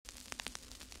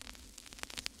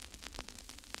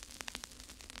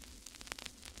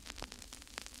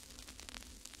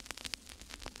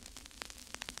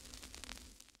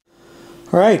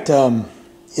All right,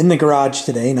 in the garage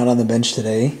today, not on the bench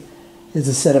today, is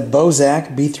a set of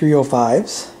Bozak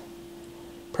B305s.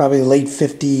 Probably late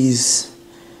 50s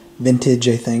vintage,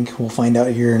 I think. We'll find out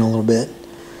here in a little bit.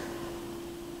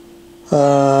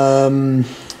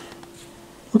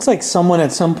 Looks like someone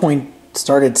at some point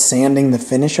started sanding the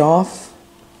finish off.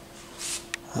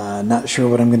 Not sure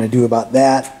what I'm going to do about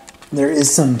that. There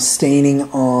is some staining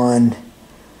on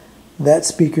that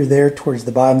speaker there towards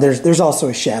the bottom. There's also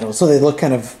a shadow, so they look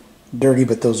kind of dirty,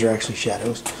 but those are actually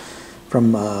shadows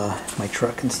from my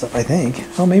truck and stuff, I think.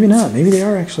 Oh, maybe not. Maybe they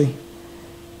are actually.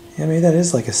 Yeah, maybe that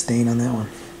is like a stain on that one.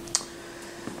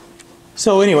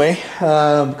 So anyway,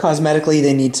 cosmetically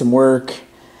they need some work.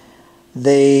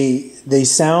 They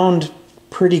sound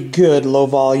pretty good low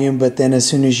volume, but then as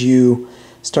soon as you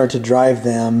start to drive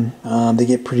them, they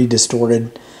get pretty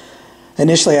distorted.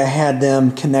 Initially I had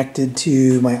them connected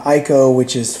to my ICO,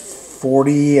 which is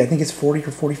 40, I think it's 40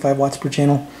 or 45 watts per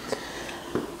channel.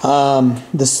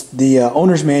 The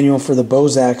owner's manual for the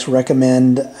Bozaks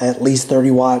recommend at least 30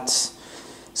 watts.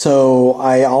 So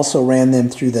I also ran them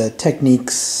through the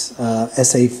Techniques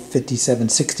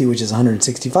SA5760, which is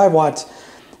 165 watts.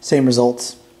 Same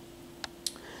results.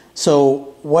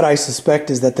 So what I suspect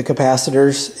is that the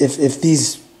capacitors, if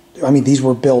these, I mean these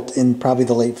were built in probably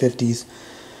the late 50s,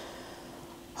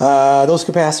 those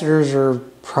capacitors are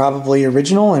probably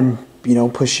original and, you know,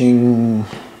 pushing,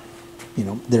 you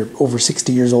know, they're over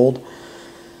 60 years old.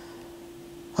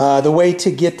 The way to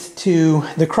get to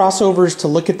the crossovers to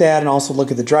look at that and also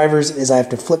look at the drivers is I have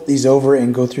to flip these over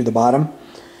and go through the bottom,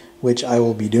 which I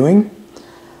will be doing.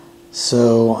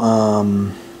 So,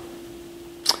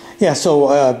 yeah, so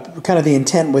kind of the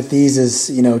intent with these is,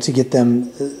 you know, to get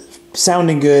them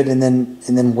sounding good and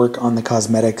then work on the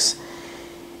cosmetics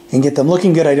and get them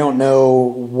looking good. I don't know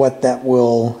what that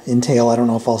will entail. I don't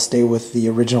know if I'll stay with the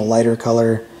original lighter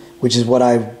color, which is what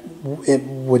it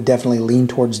would definitely lean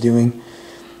towards doing.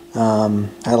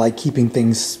 I like keeping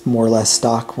things more or less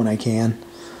stock when I can.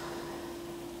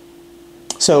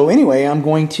 So anyway, I'm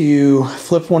going to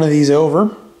flip one of these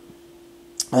over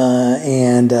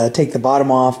and take the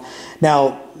bottom off.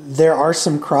 Now, there are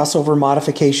some crossover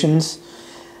modifications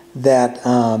that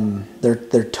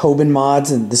they're Tobin mods,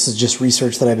 and this is just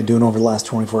research that I've been doing over the last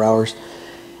 24 hours.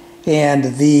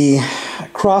 And the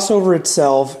crossover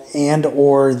itself and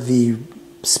or the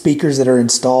speakers that are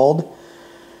installed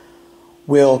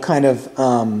will kind of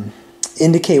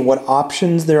indicate what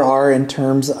options there are in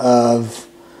terms of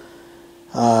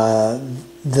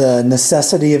the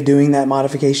necessity of doing that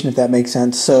modification, if that makes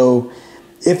sense. So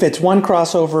if it's one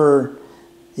crossover,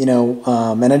 you know,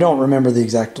 and I don't remember the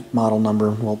exact model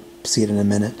number, we'll see it in a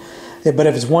minute. But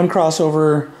if it's one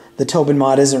crossover, the Tobin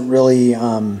mod isn't really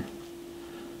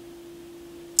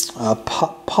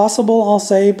possible, I'll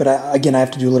say, but again, I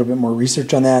have to do a little bit more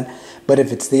research on that. But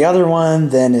if it's the other one,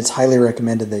 then it's highly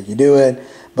recommended that you do it,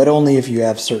 but only if you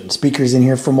have certain speakers in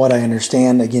here, from what I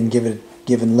understand. Again,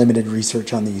 given limited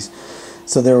research on these.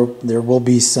 So there will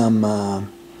be some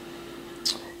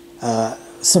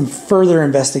further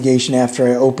investigation after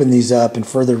I open these up and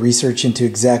further research into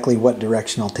exactly what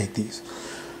direction I'll take these.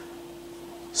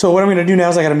 So what I'm going to do now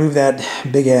is I got to move that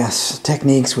big ass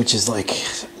Techniques, which is like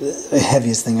the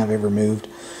heaviest thing I've ever moved.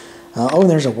 Oh, and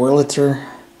there's a Wurlitzer,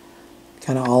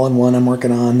 kind of all-in-one I'm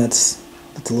working on. That's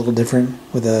a little different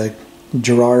with a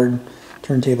Girard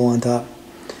turntable on top.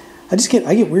 I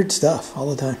get weird stuff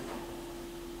all the time.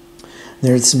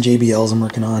 There's some JBLs I'm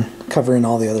working on, covering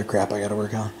all the other crap I got to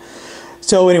work on.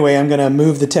 So anyway, I'm going to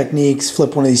move the Techniques,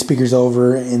 flip one of these speakers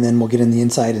over, and then we'll get in the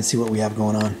inside and see what we have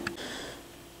going on.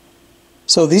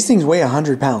 So these things weigh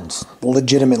 100 pounds,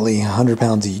 legitimately 100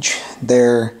 pounds each.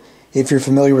 They're, if you're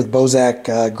familiar with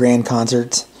Bozak grand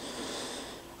concerts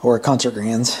or concert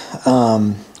grands,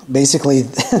 basically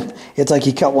it's like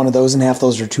you cut one of those in half.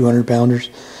 Those are 200 pounders.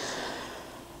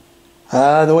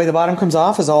 The way the bottom comes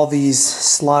off is all these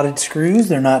slotted screws.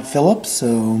 They're not Phillips,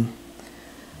 so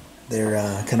they're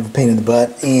kind of a pain in the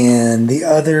butt. And the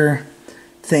other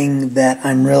thing that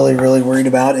I'm really worried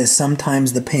about is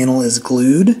sometimes the panel is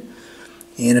glued.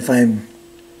 And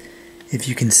if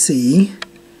you can see,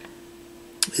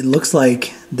 it looks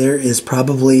like there is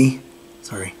probably,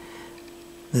 that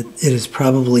it is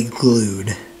probably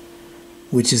glued,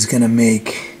 which is going to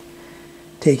make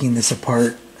taking this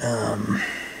apart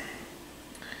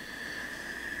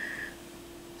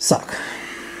suck.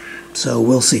 So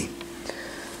we'll see.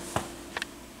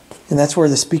 And that's where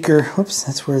the speaker, whoops,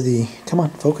 that's where the, come on,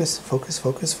 focus.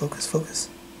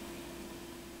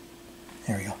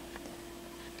 There we go.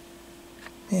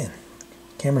 Man,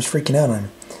 camera's freaking out on me.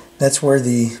 That's where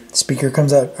the speaker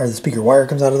comes out, or the speaker wire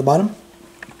comes out of the bottom.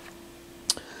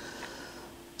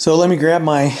 So let me grab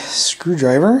my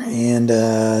screwdriver and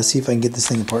see if I can get this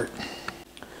thing apart.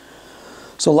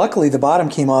 So luckily the bottom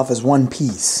came off as one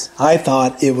piece. I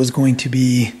thought it was going to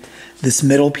be this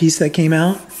middle piece that came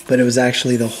out, but it was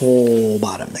actually the whole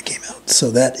bottom that came out.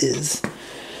 So that is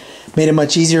made it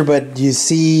much easier, but you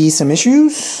see some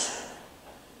issues?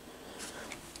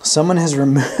 Someone has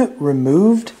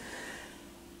removed,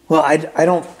 well,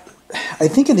 I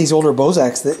think in these older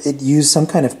Bozaks that it used some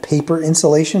kind of paper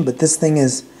insulation, but this thing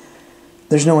is,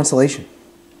 there's no insulation.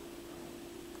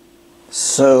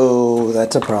 So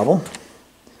that's a problem,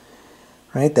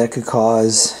 right? That could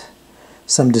cause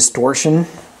some distortion.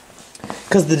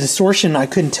 Because the distortion, I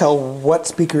couldn't tell what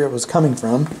speaker it was coming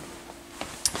from.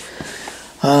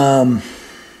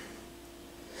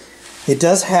 It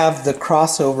does have the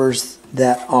crossovers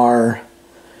that are,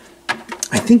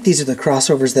 I think these are the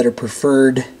crossovers that are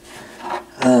preferred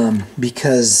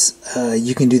because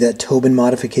you can do that Tobin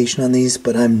modification on these,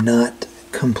 but I'm not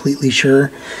completely sure.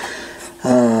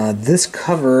 This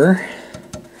cover,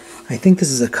 I think this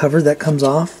is a cover that comes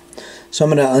off. So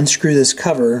I'm going to unscrew this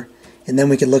cover, and then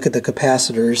we can look at the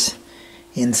capacitors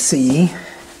and see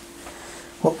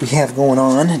what we have going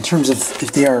on in terms of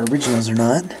if they are originals or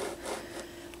not.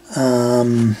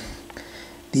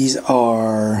 These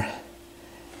are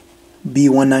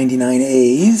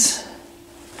B199As,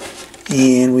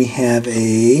 and we have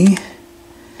a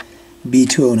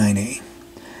B209A.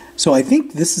 So I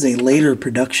think this is a later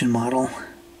production model,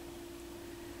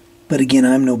 but again,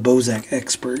 I'm no Bozak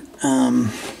expert.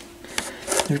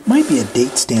 There might be a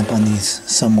date stamp on these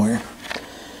somewhere,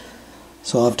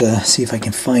 so I'll have to see if I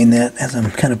can find that as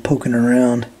I'm kind of poking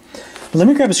around. Let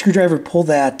me grab a screwdriver, pull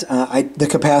that. The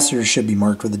capacitors should be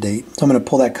marked with a date, so I'm going to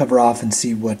pull that cover off and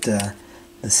see what the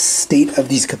state of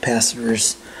these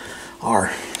capacitors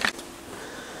are.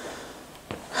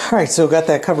 All right, so got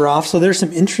that cover off. So there's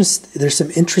some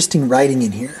interesting writing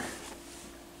in here.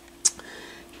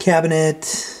 Cabinet,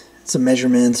 some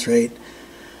measurements, right?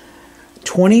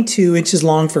 22 inches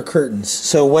long for curtains.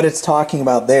 So what it's talking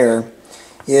about there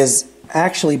is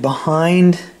actually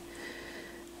behind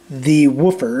the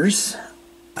woofers,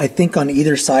 I think on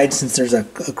either side, since there's a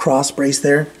cross brace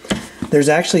there, there's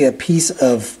actually a piece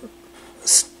of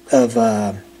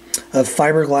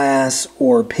fiberglass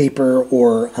or paper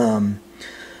or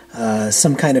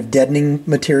some kind of deadening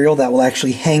material that will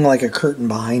actually hang like a curtain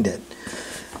behind it.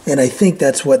 And I think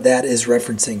that's what that is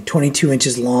referencing. 22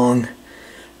 inches long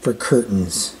for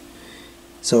curtains.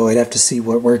 So I'd have to see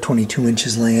where 22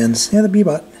 inches lands. Yeah, that'd be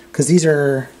about, because these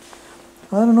are,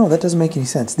 I don't know, that doesn't make any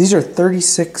sense. These are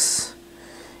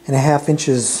 36.5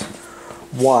 inches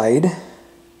wide.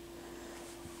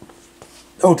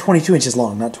 Oh, 22 inches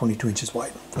long, not 22 inches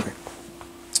wide. Okay,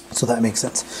 so that makes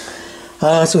sense.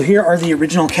 So here are the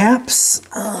original caps.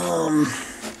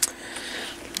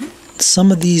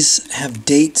 Some of these have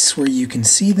dates where you can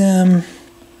see them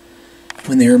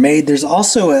when they were made. There's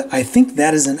also I think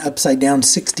that is an upside down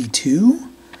 62.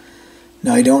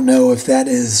 Now I don't know if that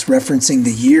is referencing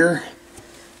the year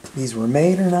these were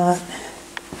made or not.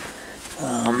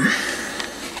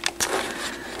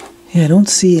 Yeah, I don't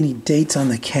see any dates on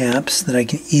the caps that I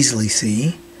can easily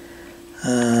see.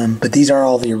 But these are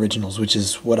all the originals, which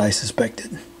is what I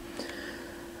suspected.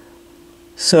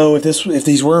 So if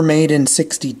these were made in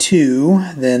 62,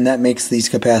 then that makes these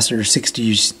capacitors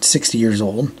 60 years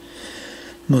old.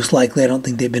 Most likely, I don't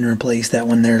think they've been replaced. That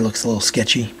one there looks a little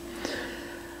sketchy.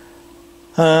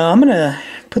 I'm going to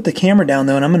put the camera down,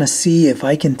 though, and I'm going to see if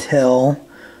I can tell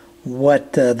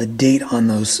what the date on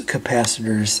those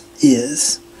capacitors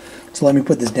is. So let me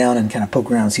put this down and kind of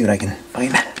poke around and see what I can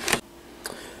find.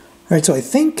 Alright, so I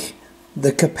think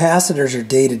the capacitors are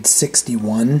dated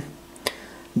 61.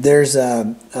 There's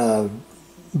a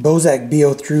Bozak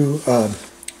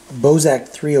Bozak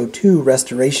 302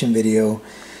 restoration video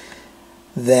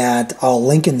that I'll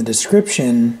link in the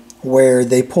description, where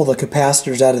they pull the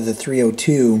capacitors out of the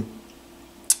 302,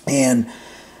 and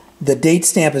the date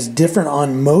stamp is different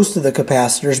on most of the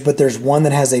capacitors, but there's one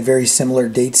that has a very similar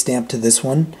date stamp to this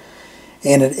one,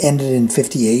 and it ended in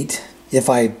 58, if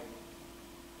I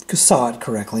saw it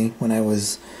correctly when I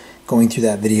was going through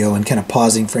that video and kind of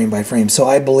pausing frame by frame. So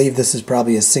I believe this is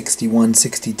probably a 61,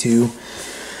 62.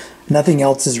 Nothing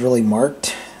else is really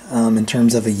marked in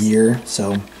terms of a year.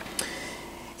 So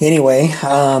anyway,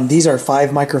 these are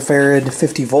 5 microfarad,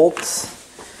 50 volts.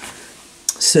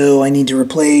 So I need to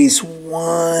replace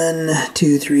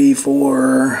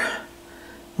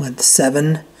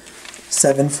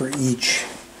 7 for each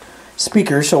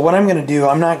speaker. So what I'm going to do,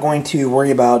 I'm not going to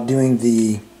worry about doing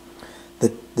the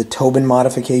Tobin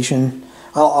modification.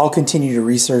 I'll continue to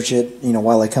research it,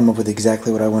 while I come up with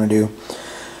exactly what I want to do.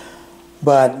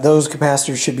 But those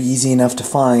capacitors should be easy enough to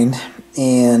find.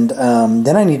 And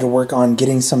then I need to work on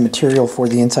getting some material for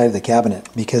the inside of the cabinet,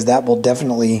 because that will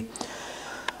definitely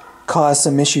cause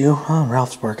some issue. Oh,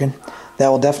 Ralph's barking. That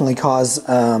will definitely cause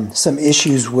some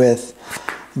issues with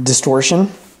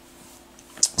distortion.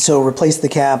 So replace the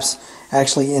caps,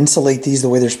 actually insulate these the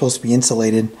way they're supposed to be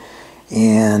insulated,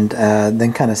 and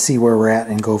then kind of see where we're at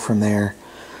and go from there.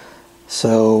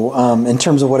 So in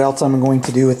terms of what else I'm going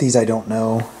to do with these, I don't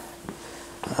know.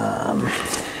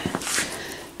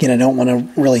 Again, I don't want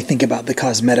to really think about the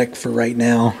cosmetic for right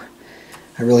now.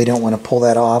 I really don't want to pull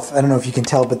that off. I don't know if you can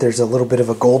tell, but there's a little bit of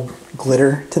a gold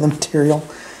glitter to the material.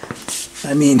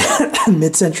 I mean,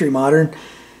 mid-century modern.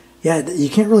 Yeah, you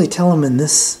can't really tell them in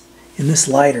this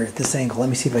light or at this angle. Let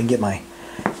me see if I can get my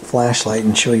flashlight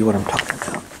and show you what I'm talking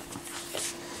about.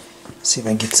 See if I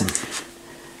can get some.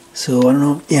 So I don't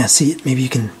know. Yeah, see, maybe you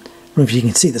can. I don't know if you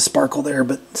can see the sparkle there,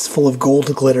 but it's full of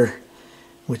gold glitter,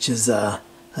 which is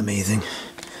amazing.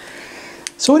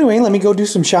 So anyway, let me go do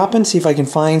some shopping, see if I can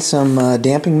find some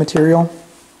damping material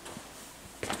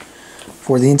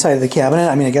for the inside of the cabinet.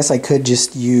 I mean, I guess I could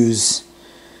just use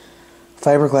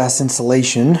fiberglass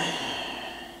insulation.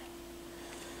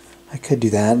 I could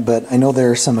do that, but I know there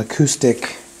are some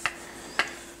acoustic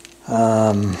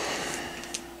kind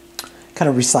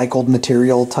of recycled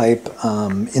material type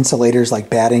insulators like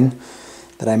batting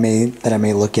that I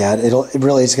may look at. It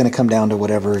really is going to come down to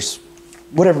whatever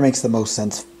makes the most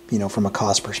sense, you know, from a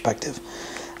cost perspective.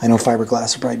 I know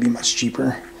fiberglass would probably be much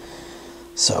cheaper.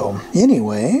 So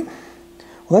anyway,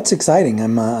 well, that's exciting.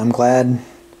 I'm glad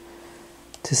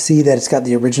to see that it's got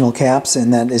the original caps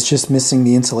and that it's just missing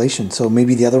the insulation. So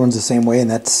maybe the other one's the same way, and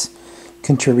that's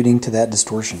contributing to that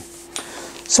distortion.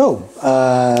 So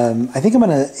I think I'm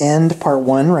going to end part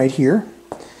 1 right here,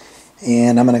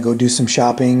 and I'm going to go do some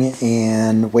shopping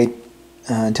and wait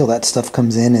until that stuff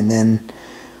comes in, and then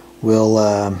we'll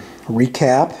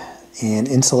recap and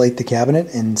insulate the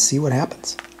cabinet and see what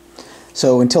happens.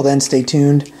 So until then, stay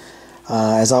tuned.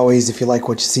 As always, if you like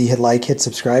what you see, hit like, hit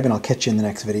subscribe, and I'll catch you in the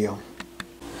next video.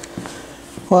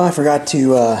 Well, I forgot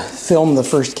to film the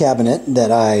first cabinet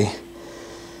that I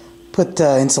put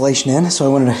insulation in, so I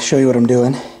wanted to show you what I'm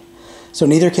doing. So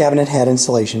neither cabinet had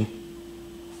insulation,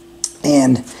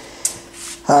 and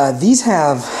these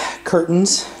have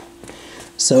curtains,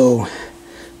 so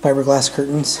fiberglass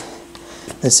curtains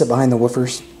that sit behind the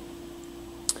woofers.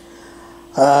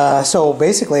 So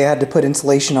basically I had to put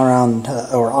insulation around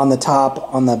or on the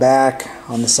top, on the back,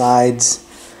 on the sides.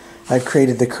 I've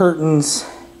created the curtains.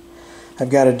 I've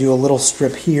got to do a little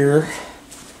strip here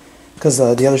because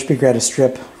the other speaker had a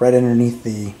strip right underneath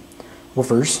the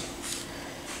woofers.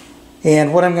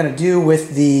 And what I'm going to do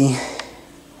with the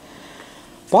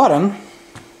bottom,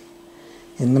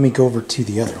 and let me go over to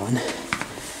the other one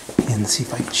and see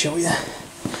if I can show you.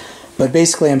 But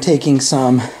basically I'm taking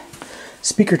some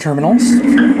speaker terminals,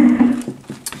 and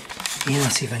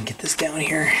let's see if I can get this down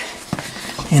here.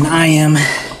 And I am,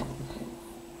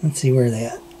 let's see where they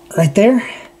at, right there.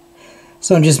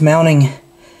 So I'm just mounting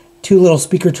 2 little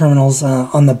speaker terminals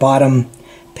on the bottom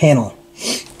panel.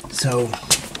 So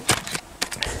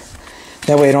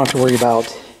that way I don't have to worry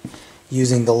about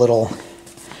using the little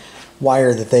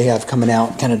wire that they have coming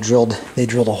out, kind of drilled. They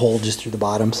drilled a hole just through the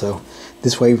bottom, so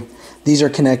this way these are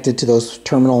connected to those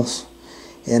terminals,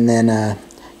 and then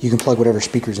you can plug whatever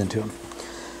speakers into them.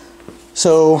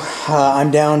 So I'm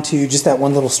down to just that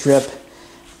one little strip,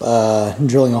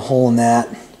 drilling a hole in that,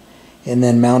 and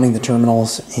then mounting the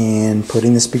terminals and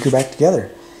putting the speaker back together.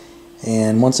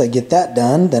 And once I get that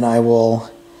done, then I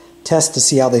will test to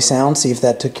see how they sound, see if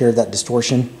that took care of that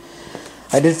distortion.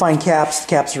 I did find caps. The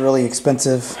caps are really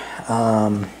expensive.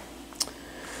 I'm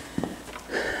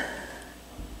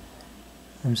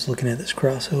just looking at this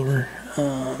crossover.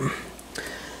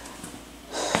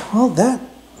 Well,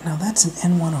 that's an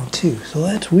N102, so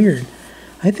that's weird.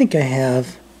 I think I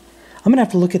have, I'm gonna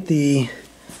have to look at the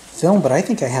film, but I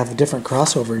think I have a different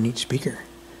crossover in each speaker.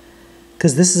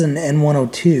 Because this is an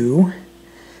N102,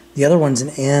 the other one's an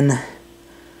N,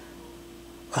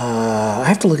 I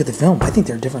have to look at the film. I think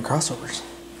they're different crossovers.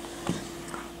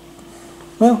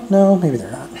 Well, no, maybe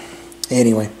they're not.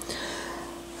 Anyway,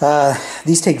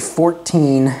 these take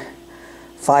 14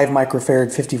 5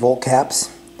 microfarad 50 volt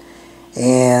caps,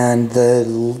 and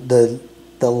the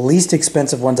least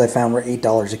expensive ones I found were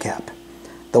 $8 a cap.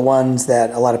 The ones that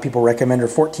a lot of people recommend are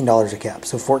 $14 a cap.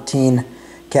 So 14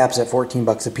 caps at 14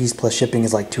 bucks a piece plus shipping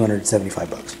is like 275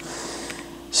 bucks.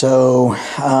 So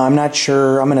I'm not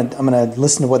sure. I'm gonna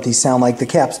listen to what these sound like. The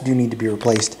caps do need to be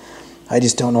replaced. I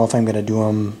just don't know if I'm gonna do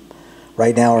them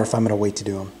right now or if I'm gonna wait to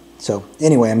do them. So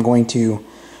anyway, I'm going to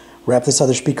wrap this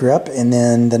other speaker up, and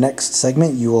then the next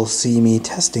segment you will see me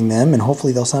testing them, and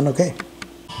hopefully they'll sound okay.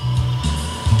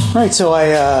 Alright, so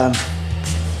I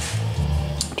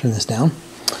turn this down.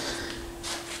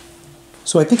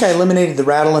 So I think I eliminated the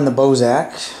rattle in the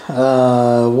Bozak.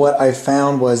 What I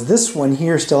found was this one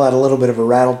here still had a little bit of a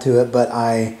rattle to it, but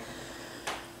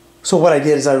so what I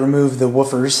did is I removed the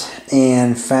woofers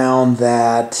and found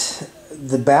that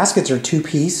the baskets are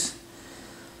two-piece.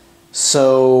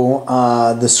 So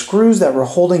the screws that were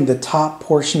holding the top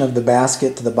portion of the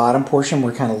basket to the bottom portion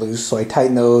were kind of loose. So I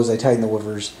tightened those, I tightened the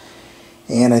woofers,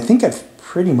 and I think I've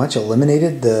pretty much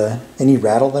eliminated any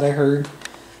rattle that I heard.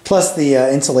 Plus the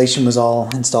insulation was all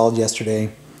installed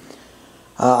yesterday.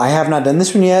 I have not done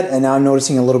this one yet, and now I'm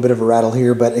noticing a little bit of a rattle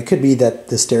here, but it could be that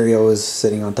the stereo is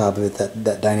sitting on top of it,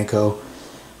 that Dynaco.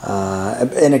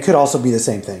 And it could also be the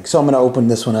same thing. So I'm going to open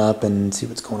this one up and see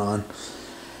what's going on.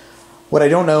 What I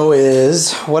don't know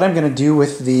is what I'm going to do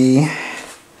with the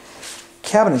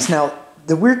cabinets. Now,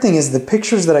 the weird thing is the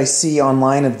pictures that I see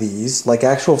online of these, like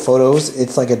actual photos,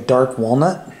 it's like a dark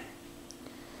walnut.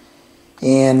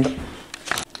 And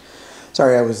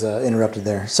sorry, I was interrupted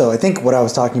there. So I think what I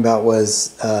was talking about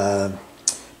was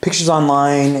pictures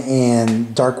online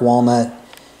and dark walnut.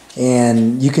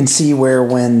 And you can see where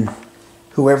when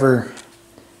whoever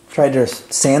tried to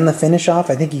sand the finish off,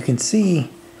 I think you can see,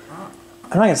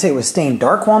 I'm not going to say it was stained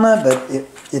dark walnut, but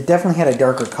it definitely had a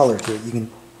darker color to it.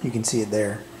 You can see it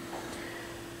there.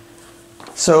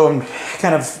 So I'm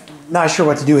kind of not sure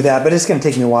what to do with that, but it's going to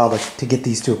take me a while to get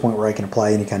these to a point where I can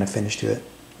apply any kind of finish to it.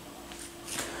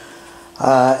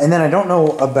 And then I don't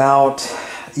know about,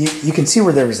 you can see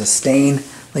where there was a stain,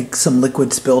 like some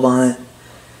liquid spilled on it.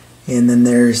 And then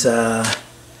there's a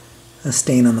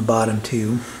stain on the bottom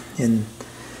too. And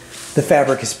the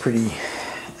fabric is pretty,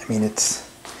 I mean, it's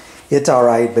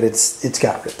alright, but it's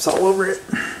got rips all over it.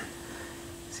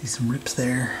 See some rips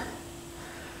there.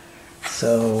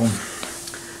 So,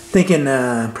 thinking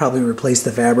probably replace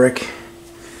the fabric.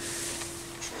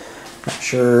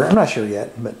 I'm not sure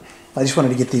yet, but I just wanted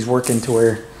to get these working to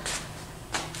where,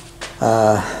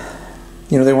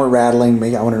 you know, they weren't rattling.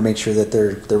 I wanted to make sure that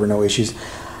there were no issues.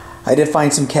 I did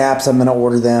find some caps. I'm going to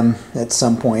order them at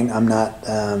some point. I'm not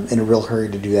in a real hurry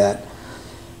to do that.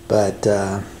 But,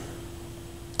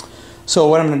 so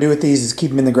what I'm going to do with these is keep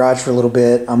them in the garage for a little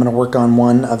bit. I'm going to work on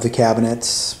one of the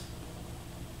cabinets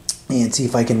and see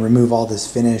if I can remove all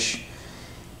this finish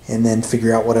and then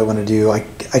figure out what I want to do. I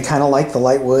kind of like the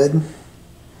light wood,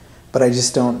 but I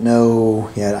just don't know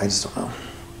yet. I just don't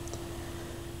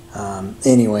know.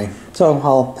 Anyway, so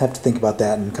I'll have to think about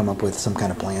that and come up with some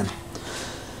kind of plan.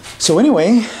 So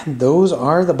anyway, those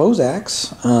are the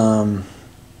Bozaks.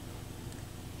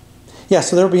 Yeah,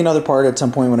 so there'll be another part at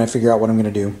some point when I figure out what I'm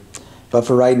going to do. But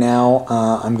for right now,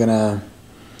 I'm going to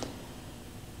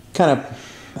kind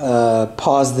of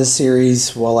pause this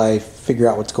series while I figure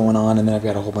out what's going on, and then I've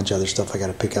got a whole bunch of other stuff I got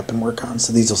to pick up and work on.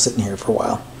 So these will sit in here for a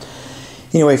while.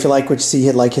 Anyway, if you like what you see,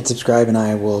 hit like, hit subscribe, and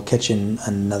I will catch you in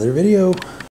another video.